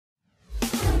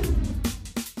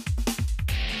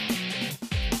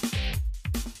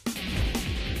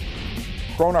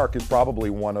Kronark is probably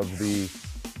one of the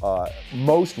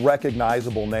most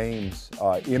recognizable names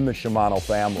in the Shimano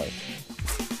family.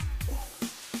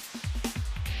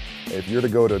 If you're to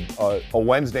go to a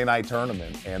Wednesday night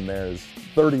tournament and there's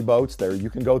 30 boats there,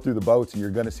 you can go through the boats and you're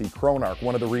going to see Kronark.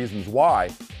 One of the reasons why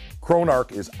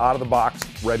Kronark is out of the box,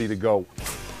 ready to go.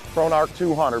 Kronark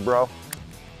 200, bro.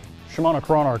 Shimano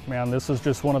Kronark, man, this is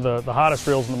just one of the hottest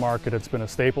reels in the market. It's been a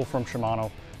staple from Shimano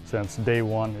since day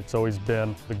one. It's always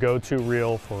been the go-to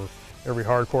reel for every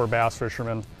hardcore bass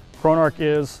fisherman. Kronark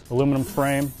is aluminum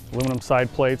frame, aluminum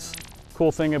side plates.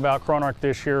 Cool thing about Kronark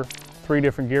this year, 3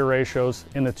 different gear ratios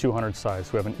in the 200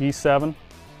 size. We have an E7,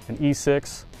 an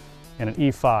E6, and an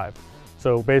E5.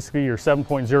 So basically you're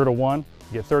 7.0 to 1, you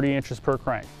get 30 inches per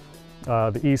crank.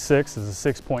 The E6 is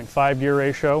a 6.5 gear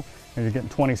ratio, and you're getting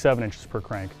 27 inches per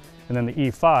crank. And then the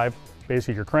E5,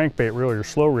 basically your crankbait reel, your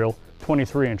slow reel,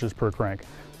 23 inches per crank.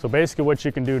 So basically what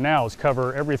you can do now is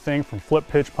cover everything from flip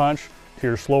pitch punch to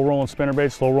your slow rolling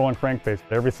spinnerbait, slow rolling crankbait.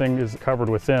 Everything is covered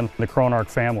within the Kronark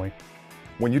family.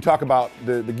 When you talk about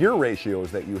the gear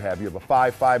ratios that you have a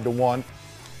 5 to 1,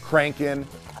 cranking,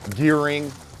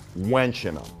 gearing,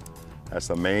 wenching them. That's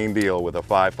the main deal with a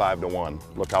 5 to 1.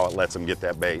 Look how it lets them get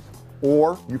that bait.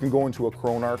 Or you can go into a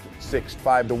Kronark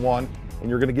 5 to 1, and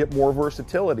you're going to get more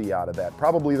versatility out of that.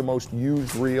 Probably the most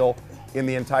used reel in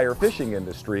the entire fishing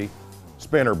industry.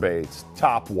 Spinner baits,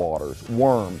 top waters,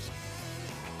 worms.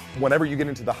 Whenever you get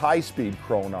into the high-speed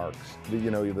Kronarks,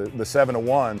 the 7 to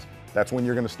 1s, that's when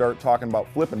you're going to start talking about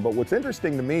flipping. But what's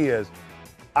interesting to me is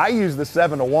I use the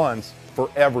 7 to 1s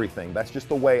for everything. That's just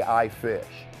the way I fish.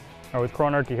 Now with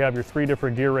Kronark, you have your 3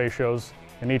 different gear ratios,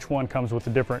 and each one comes with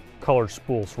a different colored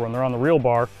spool. So when they're on the reel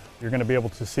bar, you're going to be able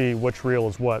to see which reel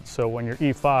is what. So when you're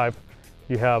E5,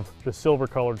 you have the silver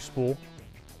colored spool.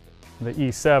 The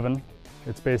E7,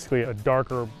 it's basically a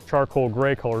darker charcoal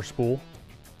gray color spool.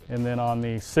 And then on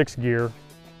the 6th gear,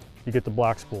 you get the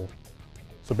black spool.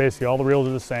 So basically all the reels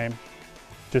are the same,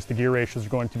 just the gear ratios are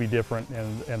going to be different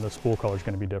and the spool color is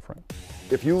going to be different.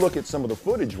 If you look at some of the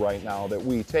footage right now that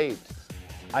we taped,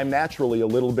 I'm naturally a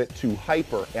little bit too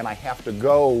hyper and I have to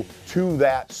go to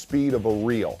that speed of a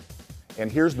reel.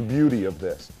 And here's the beauty of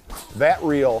this. That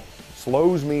reel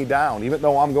slows me down. Even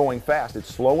though I'm going fast,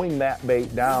 it's slowing that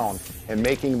bait down and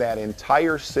making that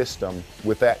entire system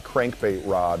with that crankbait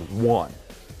rod one.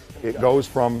 It goes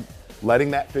from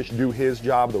letting that fish do his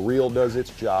job, the reel does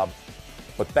its job,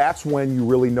 but that's when you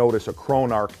really notice a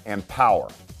Kronark and power.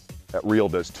 That reel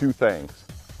does 2 things.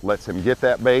 Lets him get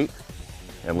that bait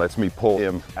and lets me pull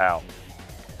him out.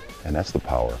 And that's the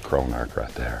power of Kronark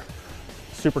right there.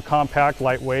 Super compact,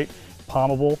 lightweight,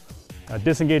 palmable,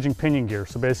 disengaging pinion gear.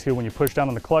 So basically when you push down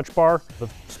on the clutch bar, the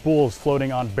spool is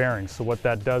floating on bearings. So what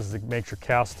that does is it makes your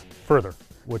cast further,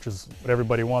 which is what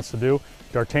everybody wants to do.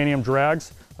 Dartanium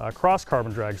drags, cross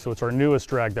carbon drag. So it's our newest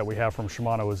drag that we have from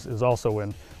Shimano is also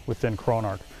within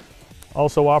Kronark.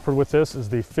 Also offered with this is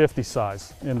the 50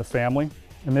 size in the family.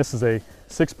 And this is a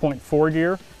 6.4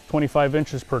 gear, 25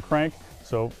 inches per crank.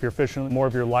 So if you're fishing more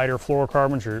of your lighter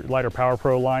fluorocarbons, your lighter Power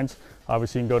Pro lines,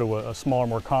 obviously you can go to a smaller,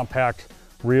 more compact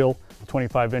reel.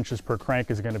 25 inches per crank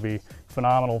is going to be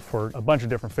phenomenal for a bunch of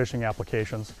different fishing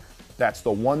applications. That's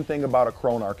the one thing about a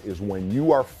Kronark is when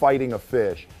you are fighting a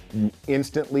fish, you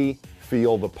instantly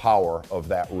feel the power of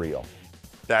that reel.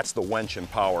 That's the wenching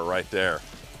power right there.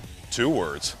 2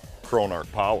 words,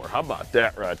 Kronark power. How about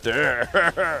that right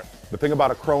there? The thing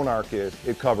about a Kronark is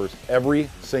it covers every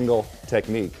single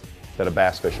technique that a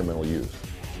bass fisherman will use.